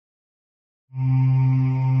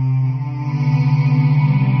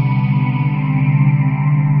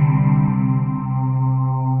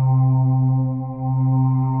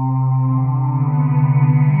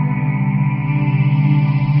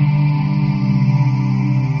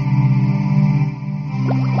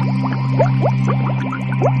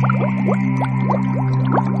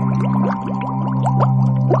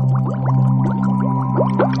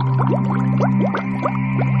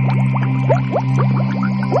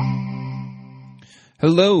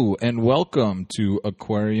Hello and welcome to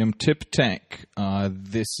Aquarium Tip Tank.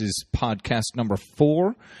 This is podcast number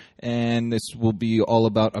 4, and this will be all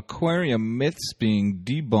about aquarium myths being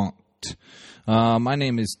debunked. My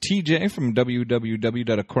name is TJ from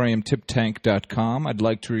www.aquariumtiptank.com. I'd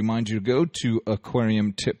like to remind you to go to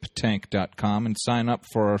aquariumtiptank.com and sign up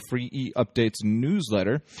for our free e-updates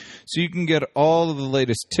newsletter so you can get all of the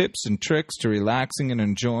latest tips and tricks to relaxing and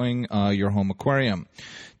enjoying your home aquarium.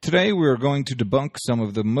 Today we're going to debunk some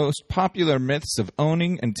of the most popular myths of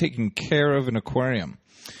owning and taking care of an aquarium.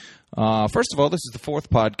 First of all, this is the 4th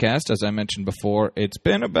podcast, as I mentioned before. It's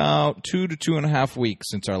been about 2 to 2.5 weeks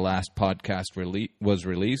since our last podcast was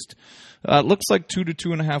released. It looks like 2 to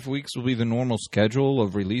 2.5 weeks will be the normal schedule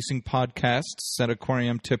of releasing podcasts at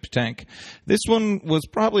Aquarium Tip Tank. This one was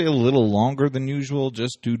probably a little longer than usual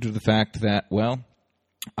just due to the fact that,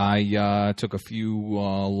 I took a few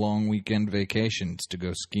long weekend vacations to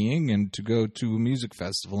go skiing and to go to a music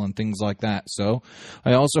festival and things like that. So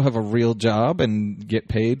I also have a real job and get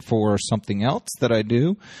paid for something else that I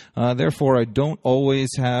do. Therefore, I don't always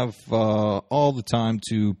have all the time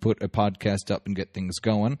to put a podcast up and get things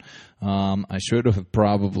going. I should have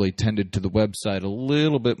probably tended to the website a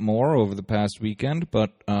little bit more over the past weekend,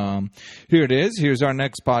 but here it is. Here's our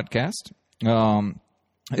next podcast.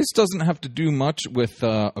 This doesn't have to do much with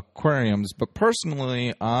aquariums, but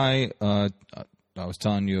personally, I was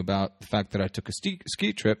telling you about the fact that I took a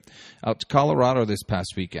ski trip out to Colorado this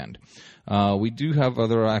past weekend. We do have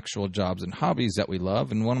other actual jobs and hobbies that we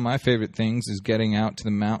love, and one of my favorite things is getting out to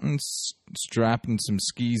the mountains, strapping some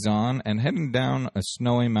skis on, and heading down a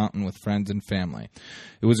snowy mountain with friends and family.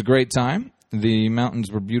 It was a great time. The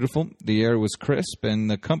mountains were beautiful, the air was crisp,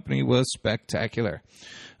 and the company was spectacular.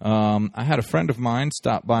 I had a friend of mine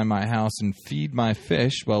stop by my house and feed my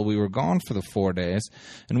fish while we were gone for the 4 days,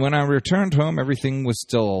 and when I returned home, everything was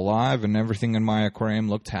still alive and everything in my aquarium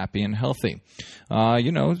looked happy and healthy.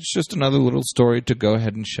 It's just another little story to go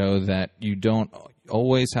ahead and show that you don't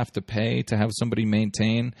always have to pay to have somebody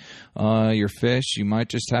maintain your fish. You might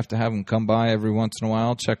just have to have them come by every once in a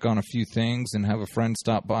while, check on a few things, and have a friend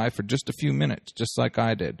stop by for just a few minutes, just like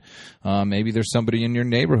I did. Maybe there's somebody in your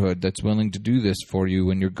neighborhood that's willing to do this for you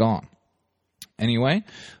when you're gone. Anyway,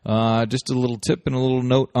 just a little tip and a little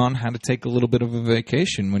note on how to take a little bit of a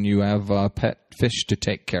vacation when you have pet fish to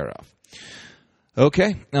take care of.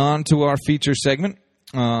 Okay, on to our feature segment.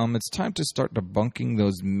 It's time to start debunking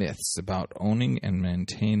those myths about owning and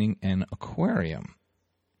maintaining an aquarium.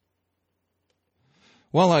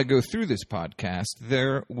 While I go through this podcast,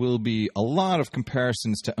 there will be a lot of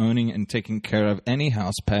comparisons to owning and taking care of any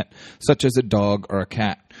house pet, such as a dog or a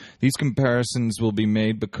cat. These comparisons will be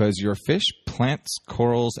made because your fish, plants,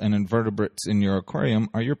 corals, and invertebrates in your aquarium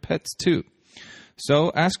are your pets too.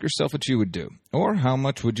 So ask yourself what you would do, or how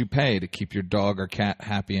much would you pay to keep your dog or cat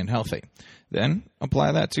happy and healthy. Then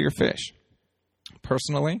apply that to your fish.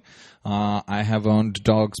 Personally, I have owned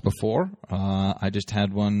dogs before. I just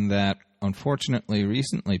had one that unfortunately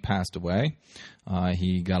recently passed away.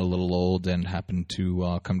 He got a little old and happened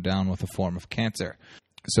to come down with a form of cancer.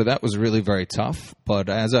 So that was really very tough. But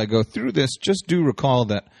as I go through this, just do recall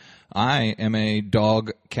that I am a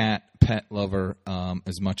dog, cat, pet lover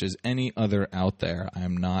as much as any other out there.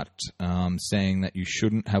 I'm not saying that you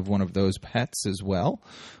shouldn't have one of those pets as well.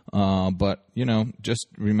 But, just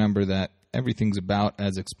remember that everything's about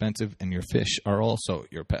as expensive, and your fish are also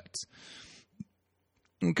your pets.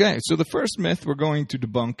 Okay, so the first myth we're going to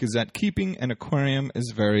debunk is that keeping an aquarium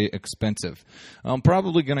is very expensive. I'm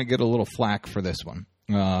probably going to get a little flack for this one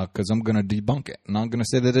because I'm going to debunk it. And I'm going to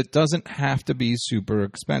say that it doesn't have to be super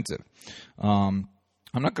expensive.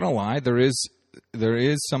 I'm not going to lie, there is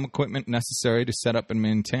some equipment necessary to set up and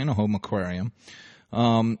maintain a home aquarium.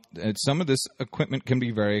 Some of this equipment can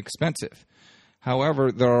be very expensive.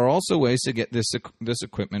 However, there are also ways to get this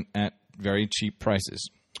equipment at very cheap prices.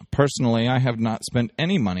 Personally, I have not spent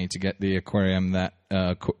any money to get the aquarium that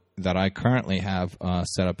I currently have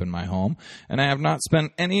set up in my home, and I have not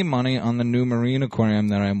spent any money on the new marine aquarium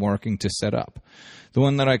that I'm working to set up. The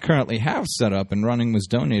one that I currently have set up and running was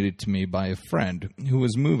donated to me by a friend who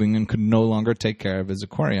was moving and could no longer take care of his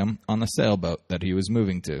aquarium on the sailboat that he was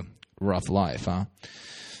moving to. Rough life, huh?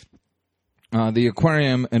 The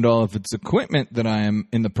aquarium and all of its equipment that I am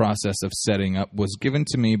in the process of setting up was given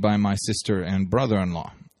to me by my sister and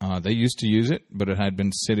brother-in-law. They used to use it, but it had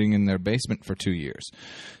been sitting in their basement for 2 years.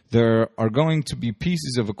 There are going to be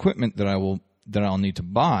pieces of equipment that I'll need to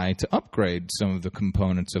buy to upgrade some of the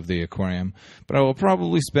components of the aquarium, but I will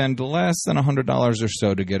probably spend less than $100 or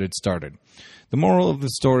so to get it started. The moral of the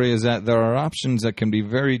story is that there are options that can be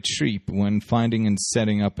very cheap when finding and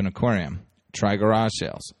setting up an aquarium. Try garage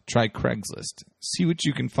sales. Try Craigslist. See what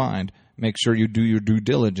you can find. Make sure you do your due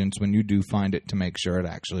diligence when you do find it to make sure it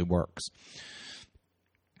actually works.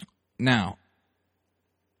 Now,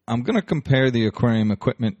 I'm going to compare the aquarium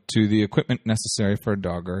equipment to the equipment necessary for a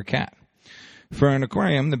dog or a cat. For an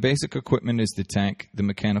aquarium, the basic equipment is the tank, the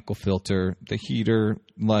mechanical filter, the heater,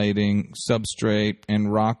 lighting, substrate,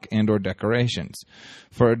 and rock and or decorations.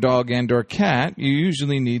 For a dog and or cat, you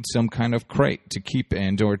usually need some kind of crate to keep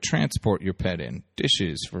and or transport your pet in.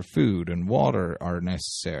 Dishes for food and water are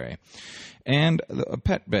necessary. And a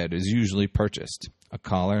pet bed is usually purchased. A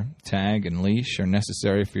collar, tag, and leash are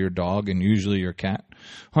necessary for your dog and usually your cat.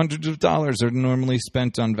 Hundreds of dollars are normally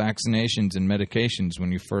spent on vaccinations and medications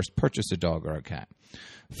when you first purchase a dog or a cat.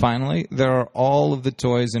 Finally, there are all of the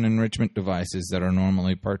toys and enrichment devices that are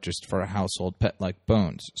normally purchased for a household pet like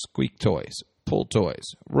bones, squeak toys, pull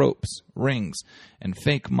toys, ropes, rings, and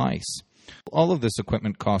fake mice. All of this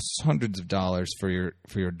equipment costs hundreds of dollars for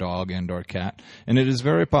your dog and or cat, and it is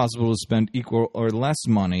very possible to spend equal or less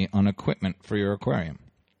money on equipment for your aquarium.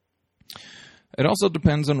 It also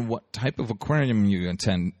depends on what type of aquarium you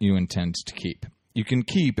intend to keep. You can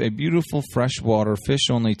keep a beautiful freshwater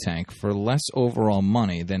fish-only tank for less overall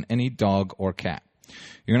money than any dog or cat.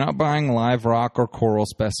 You're not buying live rock or coral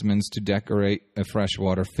specimens to decorate a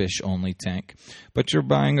freshwater fish-only tank, but you're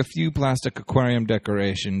buying a few plastic aquarium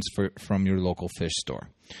decorations from your local fish store.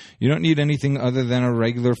 You don't need anything other than a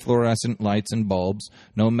regular fluorescent lights and bulbs.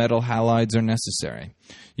 No metal halides are necessary.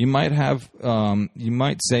 You might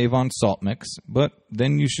save on salt mix, but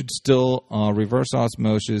then you should still reverse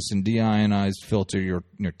osmosis and deionized filter your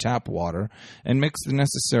tap water and mix the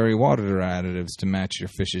necessary water additives to match your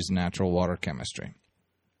fish's natural water chemistry.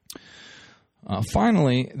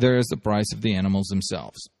 Finally, there is the price of the animals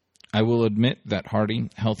themselves. I will admit that hardy,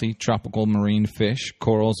 healthy, tropical marine fish,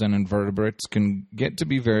 corals, and invertebrates can get to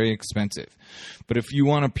be very expensive. But if you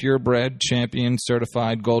want a purebred, champion,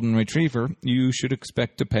 certified golden retriever, you should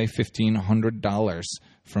expect to pay $1,500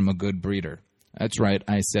 from a good breeder. That's right,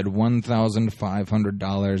 I said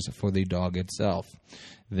 $1,500 for the dog itself.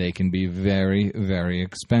 They can be very, very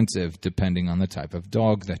expensive depending on the type of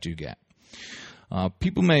dog that you get.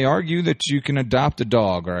 People may argue that you can adopt a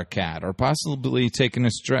dog or a cat or possibly take an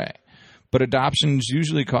stray, but adoptions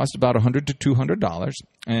usually cost about $100 to $200,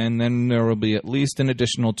 and then there will be at least an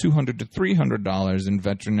additional $200 to $300 in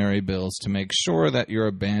veterinary bills to make sure that your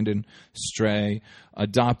abandoned, stray,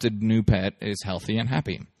 adopted new pet is healthy and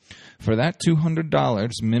happy. For that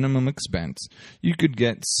 $200 minimum expense, you could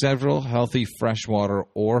get several healthy freshwater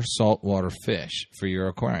or saltwater fish for your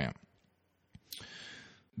aquarium.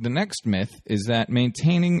 The next myth is that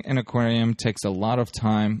maintaining an aquarium takes a lot of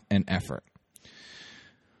time and effort.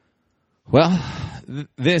 Well,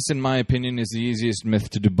 this, in my opinion, is the easiest myth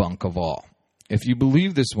to debunk of all. If you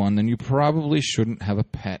believe this one, then you probably shouldn't have a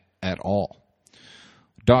pet at all.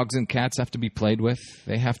 Dogs and cats have to be played with.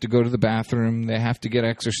 They have to go to the bathroom. They have to get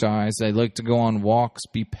exercise. They like to go on walks,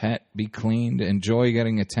 be pet, be cleaned, enjoy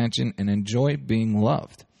getting attention, and enjoy being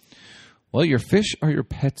loved. Well, your fish are your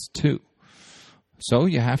pets too. So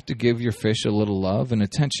you have to give your fish a little love and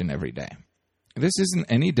attention every day. This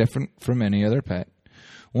isn't any different from any other pet.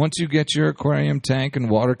 Once you get your aquarium tank and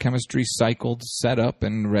water chemistry cycled, set up,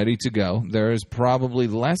 and ready to go, there is probably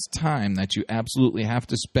less time that you absolutely have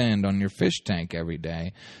to spend on your fish tank every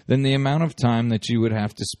day than the amount of time that you would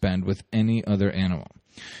have to spend with any other animal.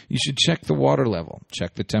 You should check the water level,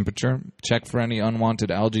 check the temperature, check for any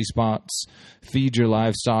unwanted algae spots, feed your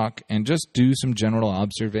livestock, and just do some general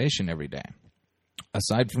observation every day.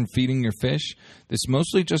 Aside from feeding your fish, this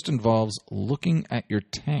mostly just involves looking at your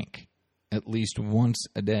tank at least once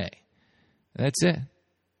a day. That's it.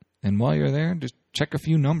 And while you're there, just check a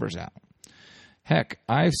few numbers out. Heck,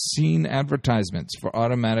 I've seen advertisements for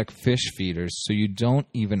automatic fish feeders so you don't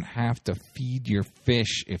even have to feed your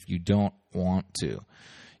fish if you don't want to.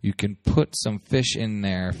 You can put some fish in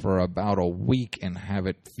there for about a week and have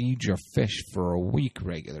it feed your fish for a week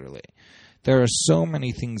regularly. There are so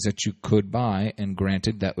many things that you could buy, and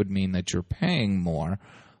granted, that would mean that you're paying more,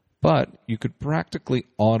 but you could practically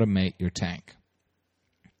automate your tank.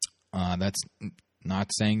 That's not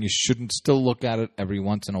saying you shouldn't still look at it every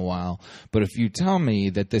once in a while, but if you tell me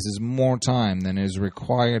that this is more time than is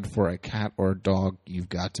required for a cat or a dog, you've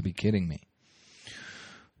got to be kidding me.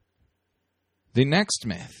 The next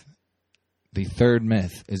myth, the third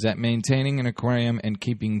myth, is that maintaining an aquarium and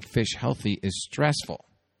keeping fish healthy is stressful.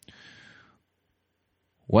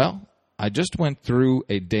 Well, I just went through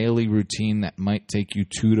a daily routine that might take you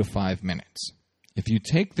 2 to 5 minutes. If you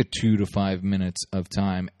take the 2 to 5 minutes of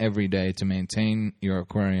time every day to maintain your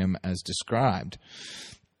aquarium as described,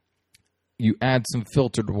 You add some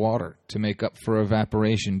filtered water to make up for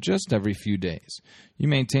evaporation just every few days. You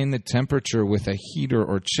maintain the temperature with a heater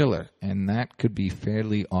or chiller, and that could be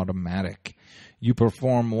fairly automatic. You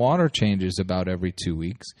perform water changes about every 2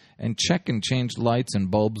 weeks and check and change lights and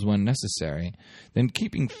bulbs when necessary. Then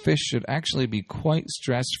keeping fish should actually be quite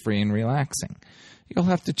stress-free and relaxing. You'll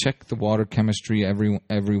have to check the water chemistry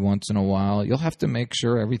every once in a while. You'll have to make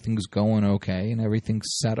sure everything's going okay and everything's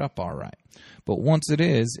set up all right. But once it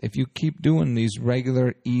is, if you keep doing these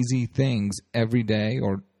regular, easy things every day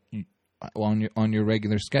or on your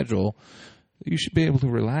regular schedule, you should be able to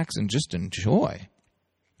relax and just enjoy.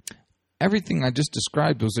 Everything I just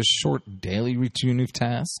described was a short daily routine of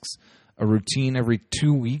tasks, a routine every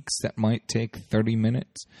 2 weeks that might take 30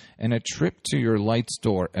 minutes, and a trip to your light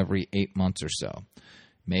store every 8 months or so.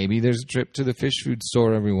 Maybe there's a trip to the fish food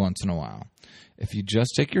store every once in a while. If you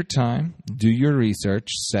just take your time, do your research,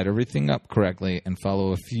 set everything up correctly, and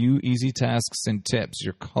follow a few easy tasks and tips,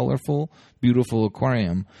 your colorful, beautiful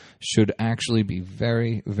aquarium should actually be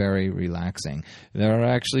very, very relaxing. There are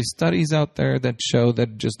actually studies out there that show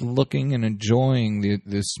that just looking and enjoying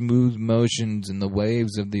the smooth motions and the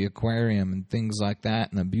waves of the aquarium and things like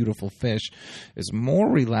that and the beautiful fish is more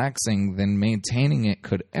relaxing than maintaining it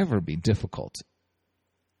could ever be difficult.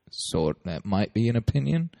 So that might be an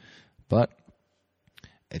opinion, but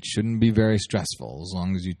it shouldn't be very stressful as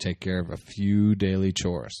long as you take care of a few daily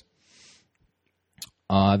chores.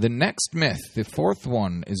 The next myth, the fourth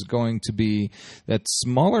one, is going to be that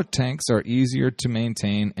smaller tanks are easier to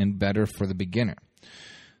maintain and better for the beginner.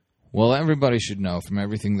 Well, everybody should know from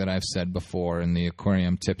everything that I've said before in the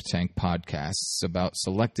Aquarium Tip Tank podcasts about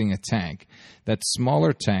selecting a tank that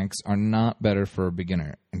smaller tanks are not better for a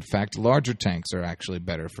beginner. In fact, larger tanks are actually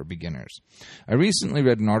better for beginners. I recently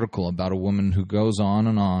read an article about a woman who goes on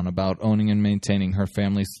and on about owning and maintaining her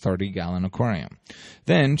family's 30-gallon aquarium.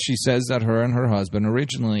 Then she says that her and her husband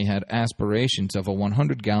originally had aspirations of a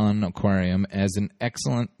 100-gallon aquarium as an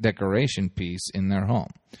excellent decoration piece in their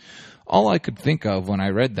home. All I could think of when I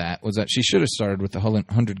read that was that she should have started with the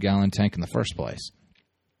 100-gallon tank in the first place.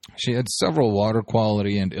 She had several water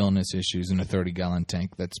quality and illness issues in a 30-gallon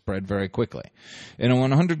tank that spread very quickly. In a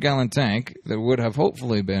 100-gallon tank, there would have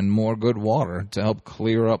hopefully been more good water to help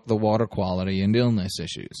clear up the water quality and illness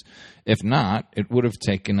issues. If not, it would have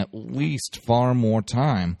taken at least far more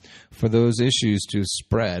time for those issues to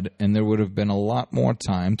spread, and there would have been a lot more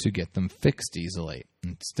time to get them fixed easily,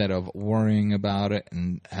 instead of worrying about it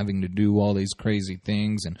and having to do all these crazy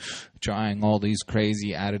things and trying all these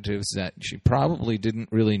crazy additives that she probably didn't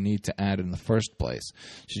really need to add in the first place.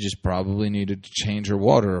 She just probably needed to change her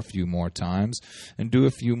water a few more times and do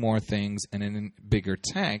a few more things, and in a bigger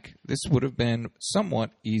tank, this would have been somewhat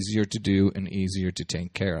easier to do and easier to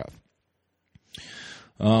take care of.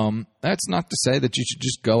 That's not to say that you should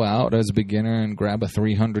just go out as a beginner and grab a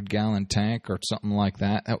 300-gallon tank or something like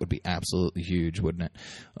that. That would be absolutely huge, wouldn't it?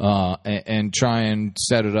 And try and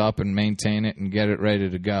set it up and maintain it and get it ready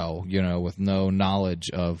to go, with no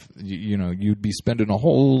knowledge of, you'd be spending a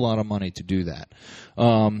whole lot of money to do that.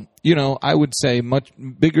 I would say much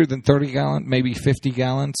bigger than 30-gallon, maybe 50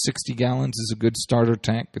 gallons, 60 gallons is a good starter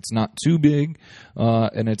tank. It's not too big,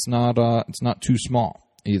 and it's not too small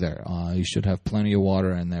either. You should have plenty of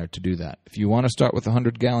water in there to do that. If you want to start with a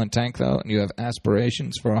 100-gallon tank, though, and you have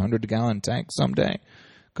aspirations for a 100-gallon tank someday,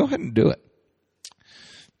 go ahead and do it.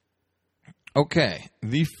 Okay,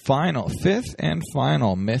 the fifth and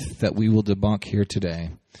final myth that we will debunk here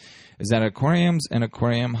today is that aquariums and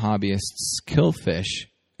aquarium hobbyists kill fish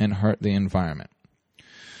and hurt the environment.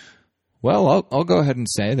 Well, I'll go ahead and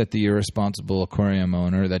say that the irresponsible aquarium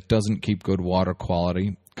owner that doesn't keep good water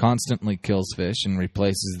quality, constantly kills fish and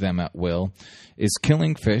replaces them at will, is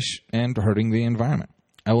killing fish and hurting the environment.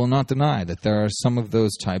 I will not deny that there are some of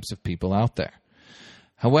those types of people out there.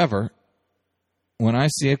 However, when I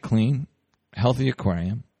see a clean, healthy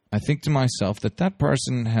aquarium, I think to myself that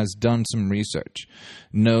person has done some research,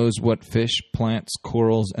 knows what fish, plants,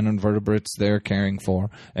 corals, and invertebrates they're caring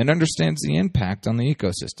for, and understands the impact on the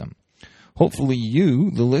ecosystem. Hopefully you,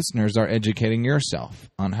 the listeners, are educating yourself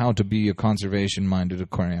on how to be a conservation-minded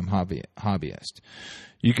aquarium hobbyist.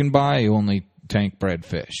 You can buy only tank-bred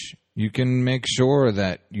fish. You can make sure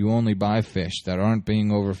that you only buy fish that aren't being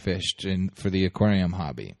overfished for the aquarium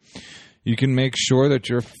hobby. You can make sure that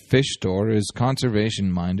your fish store is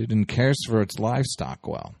conservation-minded and cares for its livestock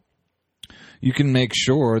well. You can make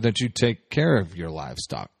sure that you take care of your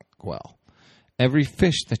livestock well. Every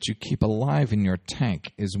fish that you keep alive in your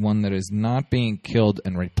tank is one that is not being killed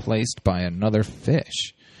and replaced by another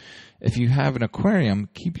fish. If you have an aquarium,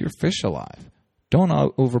 keep your fish alive. Don't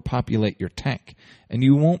overpopulate your tank, and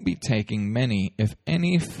you won't be taking many, if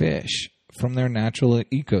any, fish from their natural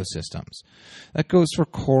ecosystems. That goes for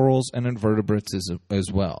corals and invertebrates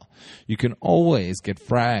as well. You can always get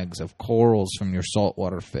frags of corals from your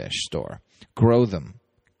saltwater fish store. Grow them,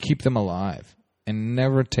 keep them alive, and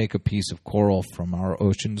never take a piece of coral from our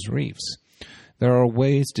ocean's reefs. There are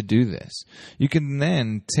ways to do this. You can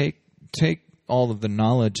then take all of the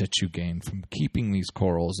knowledge that you gain from keeping these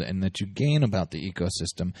corals and that you gain about the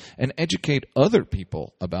ecosystem and educate other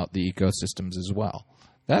people about the ecosystems as well.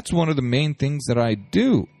 That's one of the main things that I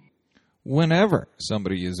do. Whenever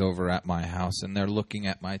somebody is over at my house and they're looking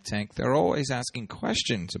at my tank, they're always asking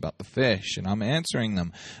questions about the fish, and I'm answering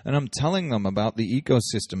them, and I'm telling them about the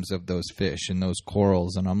ecosystems of those fish and those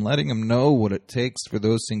corals, and I'm letting them know what it takes for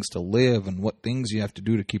those things to live and what things you have to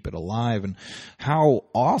do to keep it alive and how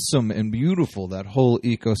awesome and beautiful that whole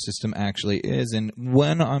ecosystem actually is. And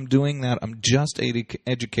when I'm doing that, I'm just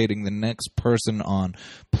educating the next person on,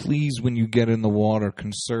 please, when you get in the water,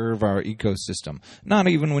 conserve our ecosystem. Not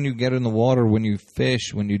even when you get in the water, when you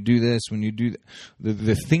fish, when you do this, when you do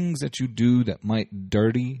the things that you do that might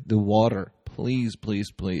dirty the water. Please,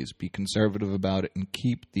 please, please be conservative about it and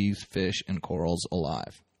keep these fish and corals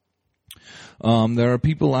alive. There are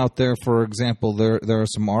people out there, for example, there are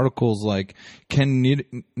some articles like Ken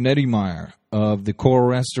Neddemeyer of the Coral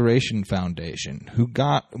Restoration Foundation, who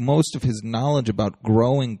got most of his knowledge about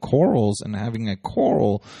growing corals and having a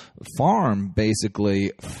coral farm,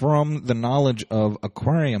 basically, from the knowledge of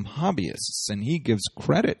aquarium hobbyists, and he gives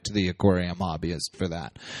credit to the aquarium hobbyist for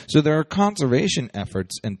that. So there are conservation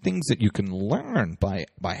efforts and things that you can learn by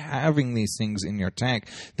having these things in your tank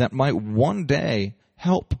that might one day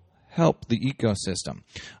help the ecosystem.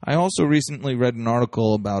 I also recently read an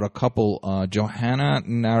article about a couple, Johanna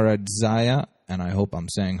Naradzaya, and I hope I'm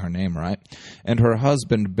saying her name right, and her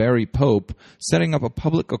husband, Barry Pope, setting up a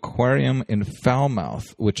public aquarium in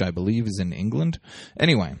Falmouth, which I believe is in England.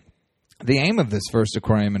 Anyway, the aim of this first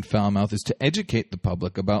aquarium in Falmouth is to educate the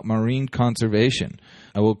public about marine conservation.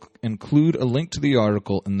 I will include a link to the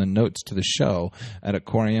article in the notes to the show at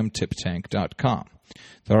aquariumtiptank.com.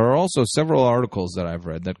 There are also several articles that I've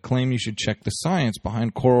read that claim you should check the science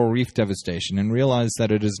behind coral reef devastation and realize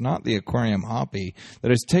that it is not the aquarium hobby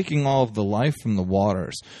that is taking all of the life from the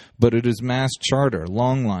waters, but it is mass charter,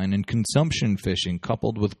 longline, and consumption fishing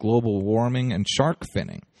coupled with global warming and shark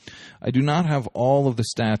finning. I do not have all of the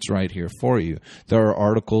stats right here for you. There are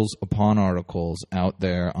articles upon articles out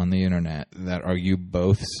there on the internet that argue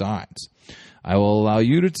both sides. I will allow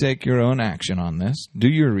you to take your own action on this, do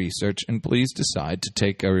your research, and please decide to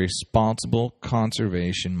take a responsible,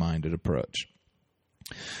 conservation-minded approach.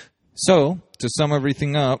 So, to sum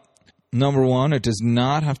everything up, number one, it does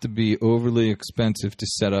not have to be overly expensive to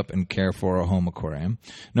set up and care for a home aquarium.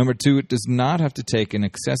 Number two, it does not have to take an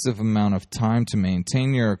excessive amount of time to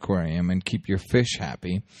maintain your aquarium and keep your fish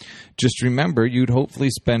happy. Just remember, you'd hopefully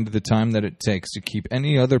spend the time that it takes to keep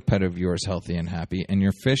any other pet of yours healthy and happy, and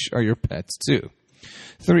your fish are your pets too.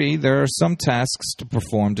 3, there are some tasks to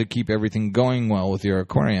perform to keep everything going well with your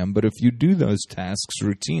aquarium, but if you do those tasks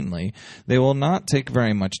routinely, they will not take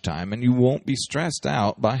very much time and you won't be stressed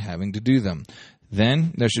out by having to do them.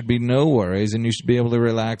 Then there should be no worries and you should be able to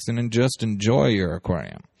relax and just enjoy your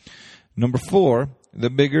aquarium. Number 4,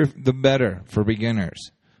 the bigger the better for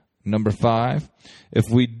beginners. Number 5, if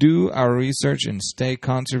we do our research and stay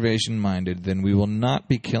conservation-minded, then we will not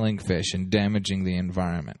be killing fish and damaging the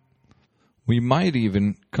environment. We might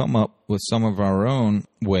even come up with some of our own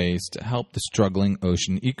ways to help the struggling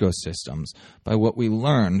ocean ecosystems by what we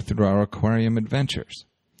learn through our aquarium adventures.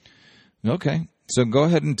 Okay, so go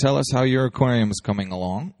ahead and tell us how your aquarium is coming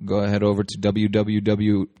along. Go ahead over to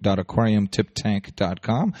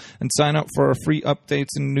www.aquariumtiptank.com and sign up for our free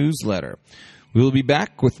updates and newsletter. We will be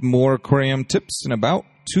back with more aquarium tips in about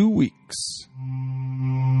 2 weeks.